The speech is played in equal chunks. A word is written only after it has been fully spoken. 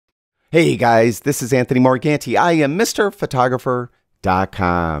Hey guys, this is Anthony Morganti. I am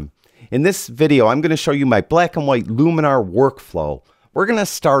MrPhotographer.com. In this video, I'm going to show you my black and white Luminar workflow. We're going to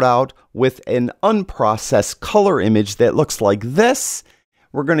start out with an unprocessed color image that looks like this.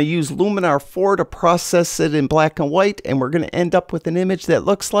 We're going to use Luminar 4 to process it in black and white, and we're going to end up with an image that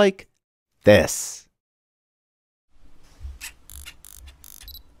looks like this.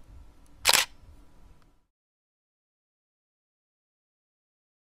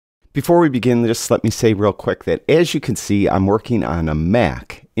 Before we begin, just let me say real quick that as you can see, I'm working on a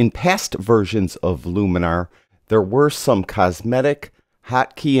Mac. In past versions of Luminar, there were some cosmetic,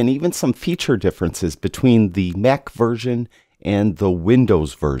 hotkey, and even some feature differences between the Mac version and the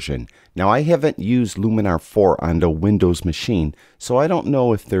Windows version. Now, I haven't used Luminar 4 on a Windows machine, so I don't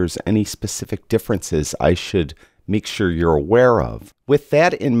know if there's any specific differences I should make sure you're aware of. With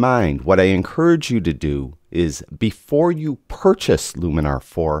that in mind, what I encourage you to do is before you purchase Luminar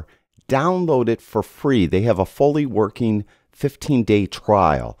 4, download it for free. They have a fully working 15-day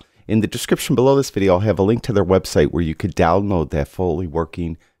trial. In the description below this video, I'll have a link to their website where you could download that fully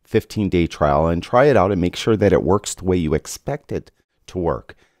working 15-day trial and try it out and make sure that it works the way you expect it to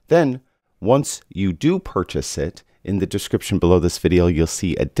work. Then, once you do purchase it, in the description below this video, you'll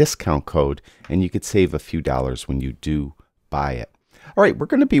see a discount code and you could save a few dollars when you do buy it. All right, we're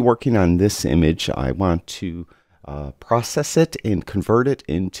going to be working on this image. I want to process it and convert it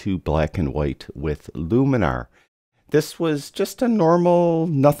into black and white with Luminar. This was just a normal,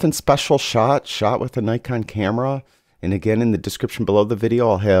 nothing special shot with a Nikon camera. And again, in the description below the video,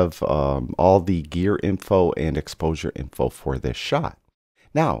 I'll have all the gear info and exposure info for this shot.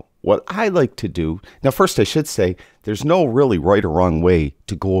 Now, what I like to do, now first I should say, there's no really right or wrong way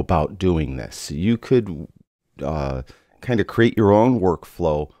to go about doing this. You could kind of create your own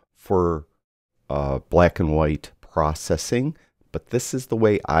workflow for black and white processing, but this is the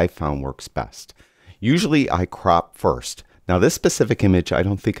way I found works best. Usually I crop first. Now this specific image, I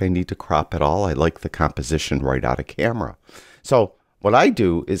don't think I need to crop at all. I like the composition right out of camera. So what I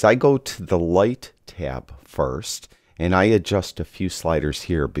do is I go to the light tab first, and I adjust a few sliders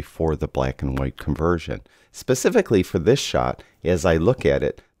here before the black and white conversion. Specifically for this shot, as I look at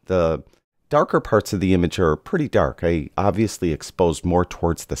it, the darker parts of the image are pretty dark. I obviously exposed more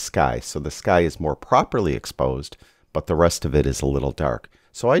towards the sky, so the sky is more properly exposed, but the rest of it is a little dark.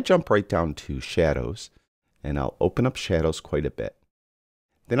 So I jump right down to shadows, and I'll open up shadows quite a bit.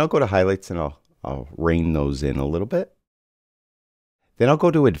 Then I'll go to highlights and I'll rein those in a little bit. Then I'll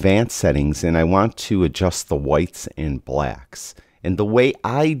go to advanced settings and I want to adjust the whites and blacks. And the way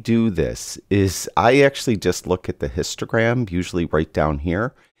I do this is I actually just look at the histogram, usually right down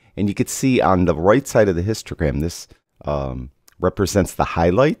here. And you can see on the right side of the histogram, this represents the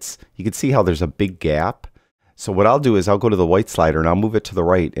highlights. You can see how there's a big gap. So what I'll do is I'll go to the white slider and I'll move it to the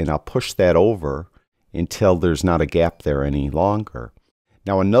right and I'll push that over until there's not a gap there any longer.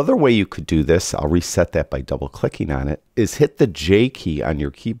 Now another way you could do this, I'll reset that by double clicking on it, is hit the J key on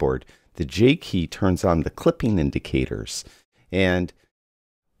your keyboard. The J key turns on the clipping indicators. And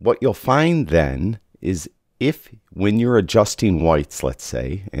what you'll find then is when you're adjusting whites, let's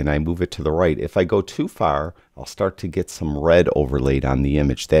say, and I move it to the right, if I go too far, I'll start to get some red overlaid on the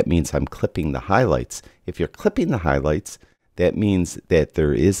image. That means I'm clipping the highlights. If you're clipping the highlights, that means that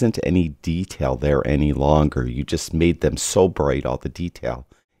there isn't any detail there any longer. You just made them so bright, all the detail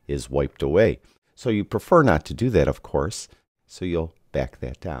is wiped away. So you prefer not to do that, of course, so you'll back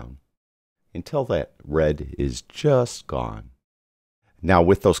that down until that red is just gone. Now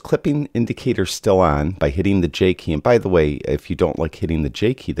with those clipping indicators still on, by hitting the J key, and by the way, if you don't like hitting the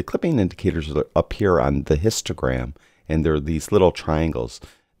J key, the clipping indicators are up here on the histogram, and they're these little triangles.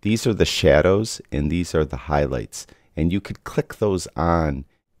 These are the shadows, and these are the highlights. And you could click those on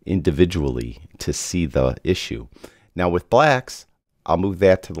individually to see the issue. Now with blacks, I'll move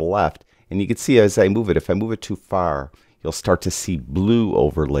that to the left, and you can see as I move it, if I move it too far, you'll start to see blue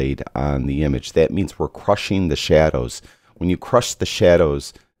overlaid on the image. That means we're crushing the shadows. When you crush the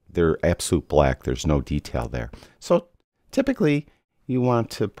shadows, they're absolute black. There's no detail there. So typically, you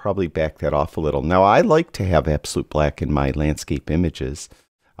want to probably back that off a little. Now, I like to have absolute black in my landscape images.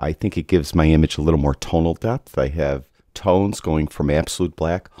 I think it gives my image a little more tonal depth. I have tones going from absolute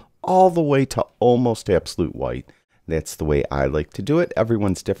black all the way to almost absolute white. That's the way I like to do it.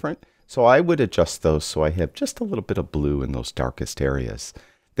 Everyone's different. So I would adjust those so I have just a little bit of blue in those darkest areas.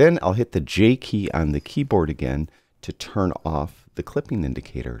 Then I'll hit the J key on the keyboard again to turn off the clipping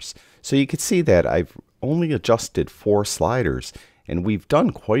indicators. So you can see that I've only adjusted 4 sliders and we've done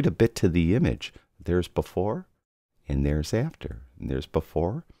quite a bit to the image. There's before and there's after, and there's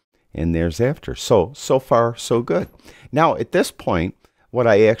before and there's after. So far so good. Now at this point, what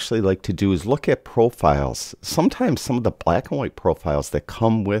I actually like to do is look at profiles. Sometimes some of the black and white profiles that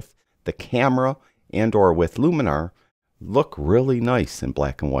come with the camera and or with Luminar look really nice in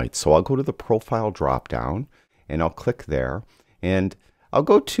black and white. So I'll go to the profile drop down and I'll click there and I'll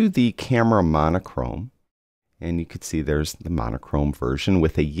go to the camera monochrome, and you can see there's the monochrome version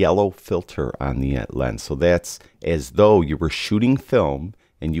with a yellow filter on the lens. So that's as though you were shooting film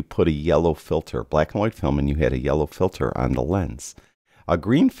and you put a yellow filter, black and white film, and you had a yellow filter on the lens. A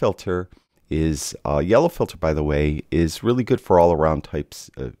green filter is, yellow filter, by the way, is really good for all around types,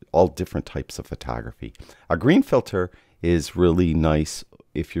 all different types of photography. A green filter is really nice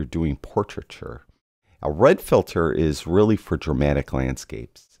if you're doing portraiture. A red filter is really for dramatic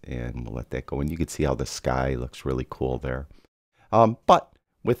landscapes, and we'll let that go. And you can see how the sky looks really cool there. But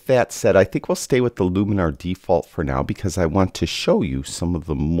with that said, I think we'll stay with the Luminar default for now because I want to show you some of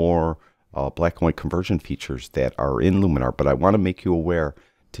the more black and white conversion features that are in Luminar. But I want to make you aware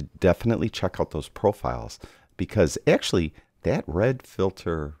to definitely check out those profiles because actually that red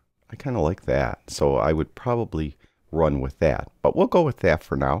filter, I kind of like that. So I would probably run with that. But we'll go with that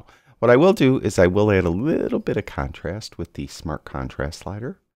for now. What I will do is I will add a little bit of contrast with the Smart Contrast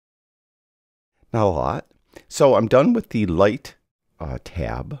slider. Not a lot. So I'm done with the light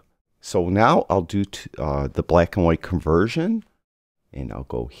tab. So now I'll do the black and white conversion, and I'll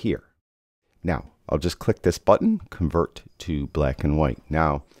go here. Now I'll just click this button, convert to black and white.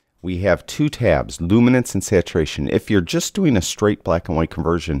 Now we have two tabs, luminance and saturation. If you're just doing a straight black and white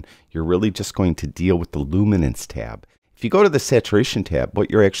conversion, you're really just going to deal with the luminance tab. If you go to the saturation tab,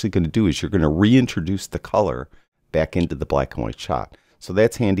 what you're actually going to do is you're going to reintroduce the color back into the black and white shot. So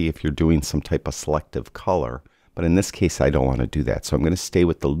that's handy if you're doing some type of selective color. But in this case, I don't want to do that. So I'm going to stay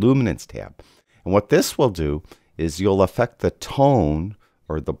with the luminance tab. And what this will do is you'll affect the tone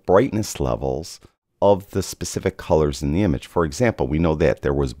or the brightness levels of the specific colors in the image. For example, we know that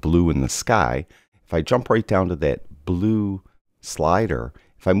there was blue in the sky. If I jump right down to that blue slider,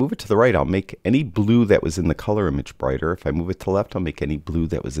 if I move it to the right, I'll make any blue that was in the color image brighter. If I move it to the left, I'll make any blue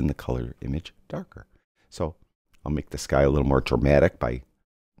that was in the color image darker. So I'll make the sky a little more dramatic by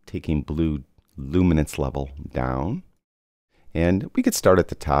taking blue luminance level down. And we could start at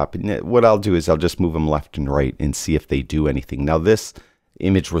the top. And what I'll do is I'll just move them left and right and see if they do anything. Now this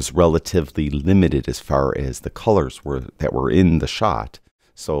image was relatively limited as far as the colors that were in the shot.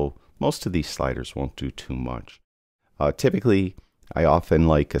 So most of these sliders won't do too much. Typically, I often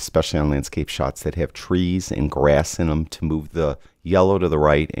like, especially on landscape shots that have trees and grass in them, to move the yellow to the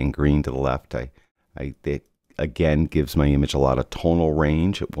right and green to the left. That again gives my image a lot of tonal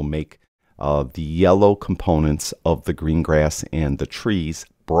range. It will make the yellow components of the green grass and the trees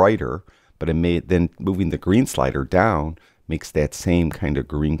brighter, but then moving the green slider down makes that same kind of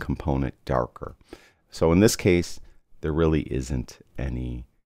green component darker. So in this case, there really isn't any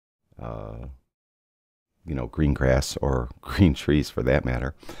green grass or green trees for that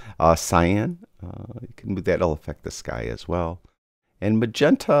matter. Cyan, that'll affect the sky as well. And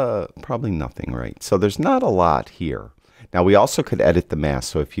magenta, probably nothing, right? So there's not a lot here. Now we also could edit the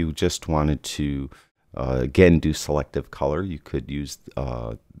mask. So if you just wanted to, again, do selective color, you could use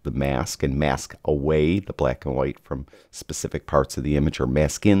the mask and mask away the black and white from specific parts of the image, or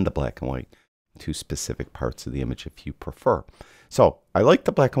mask in the black and white to specific parts of the image if you prefer. So I like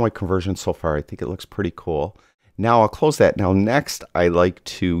the black and white conversion so far. I think it looks pretty cool. Now I'll close that. Now next I like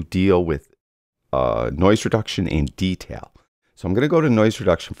to deal with noise reduction and detail. So I'm going to go to noise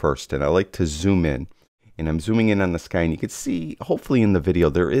reduction first, and I like to zoom in. And I'm zooming in on the sky, and you can see, hopefully in the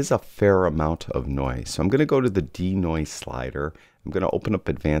video, there is a fair amount of noise. So I'm going to go to the denoise slider. I'm going to open up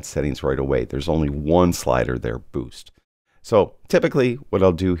advanced settings right away. There's only one slider there, boost. So typically what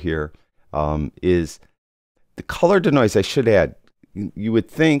I'll do here is the color denoise. I should add, you would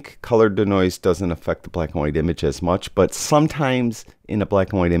think color denoise doesn't affect the black and white image as much, but sometimes in a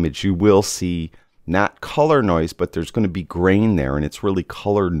black and white image you will see not color noise, but there's going to be grain there, and it's really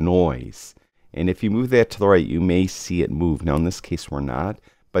color noise. And if you move that to the right, you may see it move. Now in this case we're not,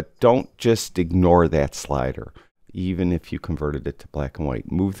 but don't just ignore that slider. Even if you converted it to black and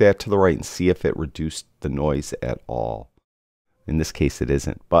white, move that to the right and see if it reduced the noise at all. In this case it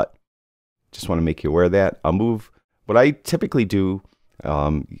isn't, but just want to make you aware of that. I'll move, what I typically do,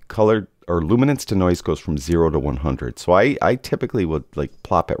 color or luminance to noise goes from 0 to 100. So I typically would like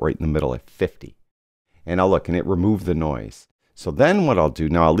plop it right in the middle at 50. And I'll look, and it removed the noise. So then what I'll do,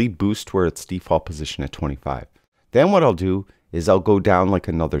 now I'll leave boost where its default position at 25. Then what I'll do is I'll go down like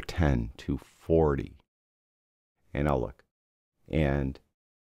another 10 to 40. And I'll look. And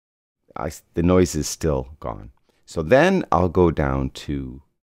the noise is still gone. So then I'll go down to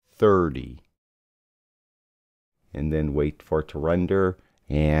 30. and then wait for it to render.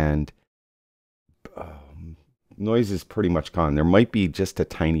 And noise is pretty much gone. There might be just a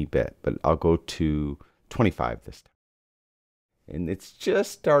tiny bit, but I'll go to 25 this time. And it's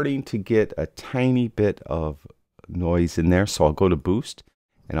just starting to get a tiny bit of noise in there. So I'll go to boost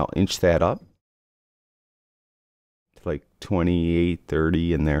and I'll inch that up to like 28,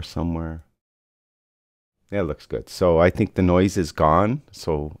 30 in there somewhere. That looks good. So I think the noise is gone.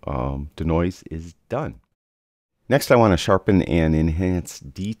 So the noise is done. Next, I want to sharpen and enhance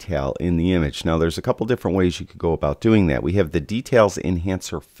detail in the image. Now, there's a couple different ways you could go about doing that. We have the Details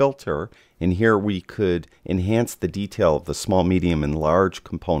Enhancer filter, and here we could enhance the detail of the small, medium, and large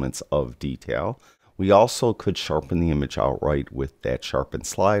components of detail. We also could sharpen the image outright with that sharpen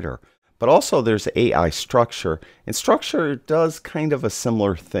slider. But also there's AI Structure, and Structure does kind of a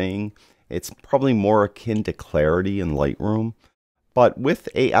similar thing. It's probably more akin to clarity in Lightroom. But with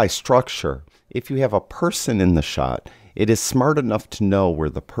AI Structure, if you have a person in the shot, it is smart enough to know where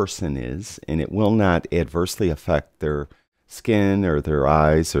the person is, and it will not adversely affect their skin or their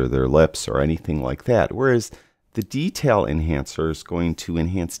eyes or their lips or anything like that. Whereas the Detail Enhancer is going to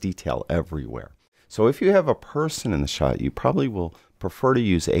enhance detail everywhere. So if you have a person in the shot, you probably will prefer to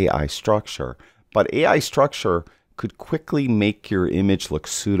use AI Structure. But AI Structure could quickly make your image look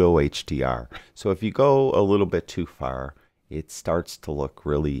pseudo HDR. So if you go a little bit too far, it starts to look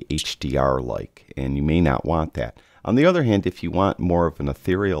really HDR-like, and you may not want that. On the other hand, if you want more of an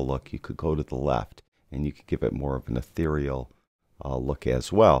ethereal look, you could go to the left, and you could give it more of an ethereal look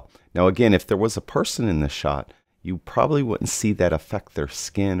as well. Now again, if there was a person in the shot, you probably wouldn't see that affect their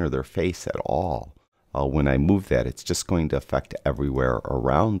skin or their face at all. When I move that, it's just going to affect everywhere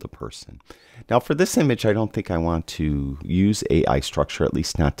around the person. Now for this image, I don't think I want to use AI Structure, at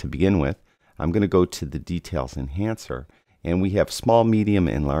least not to begin with. I'm going to go to the Details Enhancer. And we have small, medium,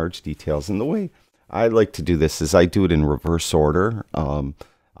 and large details. And the way I like to do this is I do it in reverse order.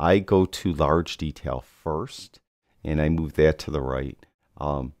 I go to large detail first, and I move that to the right.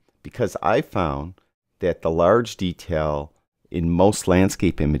 Because I found that the large detail in most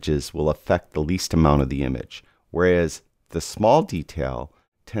landscape images will affect the least amount of the image, whereas the small detail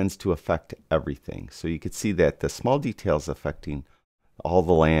tends to affect everything. So you can see that the small detail is affecting all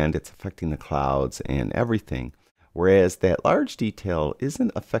the land, it's affecting the clouds and everything. Whereas that large detail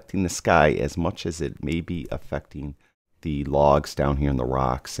isn't affecting the sky as much as it may be affecting the logs down here in the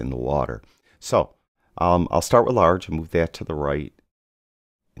rocks and the water. So I'll start with large and move that to the right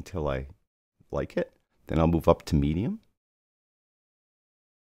until I like it. Then I'll move up to medium.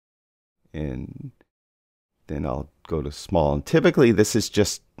 And then I'll go to small. And typically this is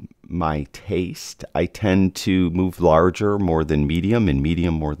just my taste. I tend to move larger more than medium and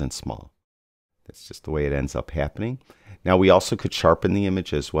medium more than small. That's just the way it ends up happening. Now we also could sharpen the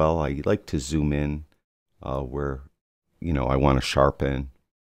image as well. I like to zoom in where, I want to sharpen,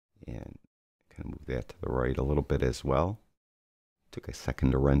 and kind of move that to the right a little bit as well. Took a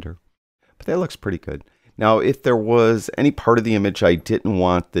second to render, but that looks pretty good. Now, if there was any part of the image I didn't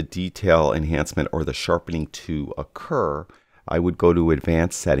want the detail enhancement or the sharpening to occur, I would go to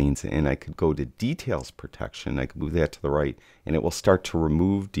advanced settings and I could go to details protection. I could move that to the right, and it will start to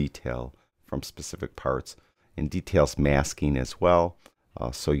remove detail from specific parts, and details masking as well.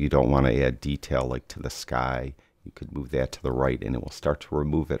 So you don't want to add detail like to the sky. You could move that to the right, and it will start to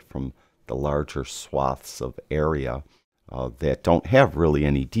remove it from the larger swaths of area that don't have really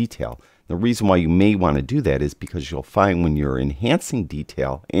any detail. The reason why you may want to do that is because you'll find when you're enhancing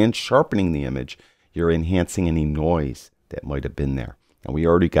detail and sharpening the image, you're enhancing any noise that might have been there. And we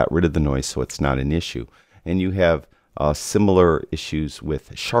already got rid of the noise, so it's not an issue. And you have similar issues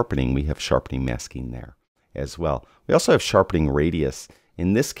with sharpening. We have sharpening masking there as well. We also have sharpening radius.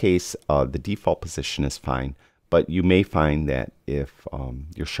 In this case, the default position is fine, but you may find that if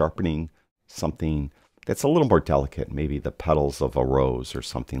you're sharpening something that's a little more delicate, maybe the petals of a rose or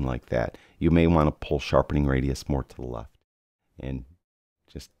something like that, you may want to pull sharpening radius more to the left, and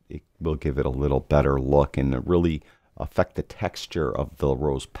just it will give it a little better look and really affect the texture of the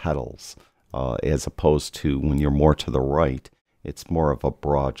rose petals, as opposed to when you're more to the right, it's more of a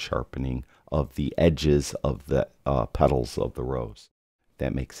broad sharpening of the edges of the petals of the rose.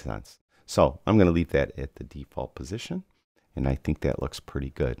 That makes sense. So I'm going to leave that at the default position, and I think that looks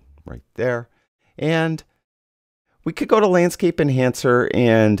pretty good right there. And we could go to Landscape Enhancer,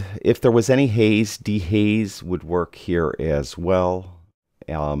 and if there was any haze, dehaze would work here as well.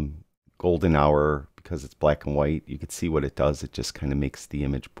 Golden hour, because it's black and white, you can see what it does. It just kind of makes the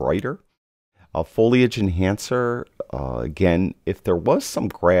image brighter. Foliage Enhancer, again, if there was some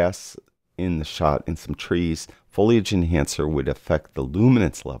grass in the shot and some trees, Foliage Enhancer would affect the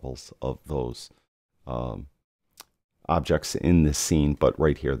luminance levels of those objects in this scene, but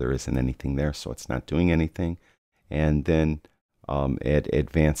right here there isn't anything there, so it's not doing anything. And then at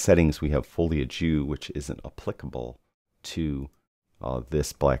advanced settings, we have foliage hue, which isn't applicable to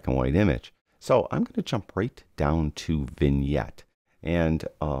this black and white image. So I'm going to jump right down to vignette, and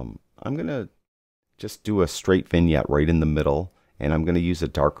I'm going to just do a straight vignette right in the middle, and I'm going to use a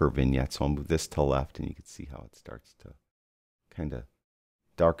darker vignette. So I'll move this to the left, and you can see how it starts to kind of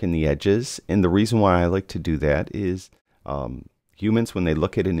darken the edges. And the reason why I like to do that is humans, when they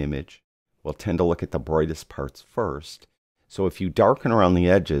look at an image, will tend to look at the brightest parts first. So if you darken around the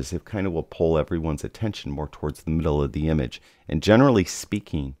edges, it kind of will pull everyone's attention more towards the middle of the image. And generally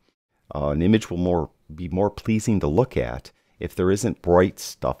speaking, an image will be more pleasing to look at if there isn't bright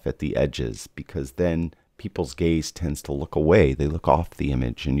stuff at the edges, because then people's gaze tends to look away. They look off the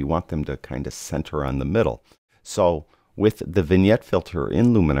image, and you want them to kind of center on the middle. So with the vignette filter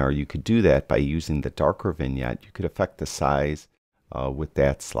in Luminar, you could do that by using the darker vignette. You could affect the size with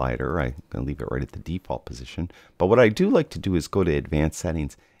that slider. I'm going to leave it right at the default position. But what I do like to do is go to advanced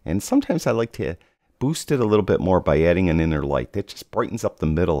settings, and sometimes I like to boost it a little bit more by adding an inner light. That just brightens up the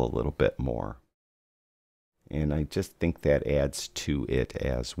middle a little bit more. And I just think that adds to it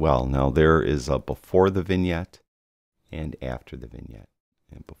as well. Now there is a before the vignette and after the vignette,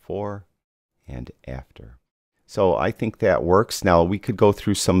 and before and after. So I think that works. Now we could go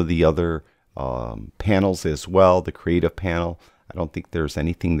through some of the other panels as well. The creative panel, I don't think there's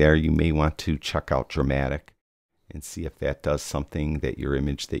anything there. You may want to check out dramatic and see if that does something that your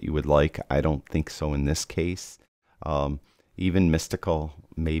image that you would like. I don't think so in this case. Even mystical,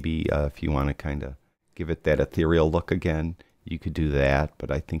 maybe if you want to kind of give it that ethereal look again, you could do that, but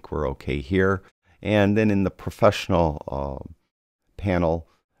I think we're okay here. And then in the professional panel,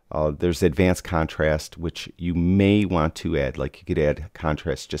 there's advanced contrast, which you may want to add. Like you could add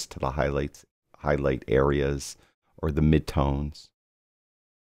contrast just to the highlight areas, or the midtones,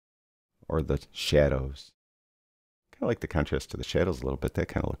 or the shadows. Kind of like the contrast to the shadows a little bit. That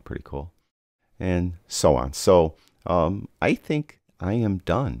kind of looked pretty cool. And so on. So I think I am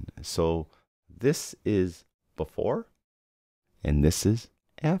done. So this is before, and this is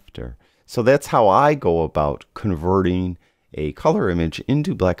after. So that's how I go about converting a color image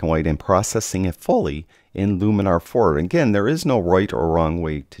into black and white and processing it fully in Luminar 4. And again, there is no right or wrong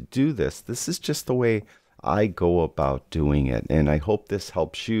way to do this. This is just the way I go about doing it. And I hope this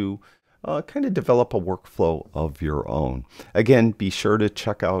helps you kind of develop a workflow of your own. Again, be sure to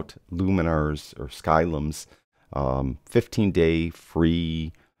check out Luminar's or Skylum's 15-day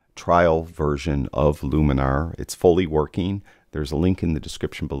free trial version of Luminar. It's fully working. There's a link in the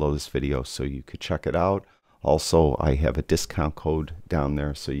description below this video so you could check it out. Also, I have a discount code down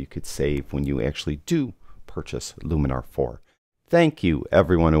there so you could save when you actually do purchase Luminar 4. Thank you,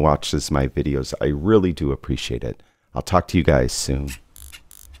 everyone who watches my videos. I really do appreciate it. I'll talk to you guys soon.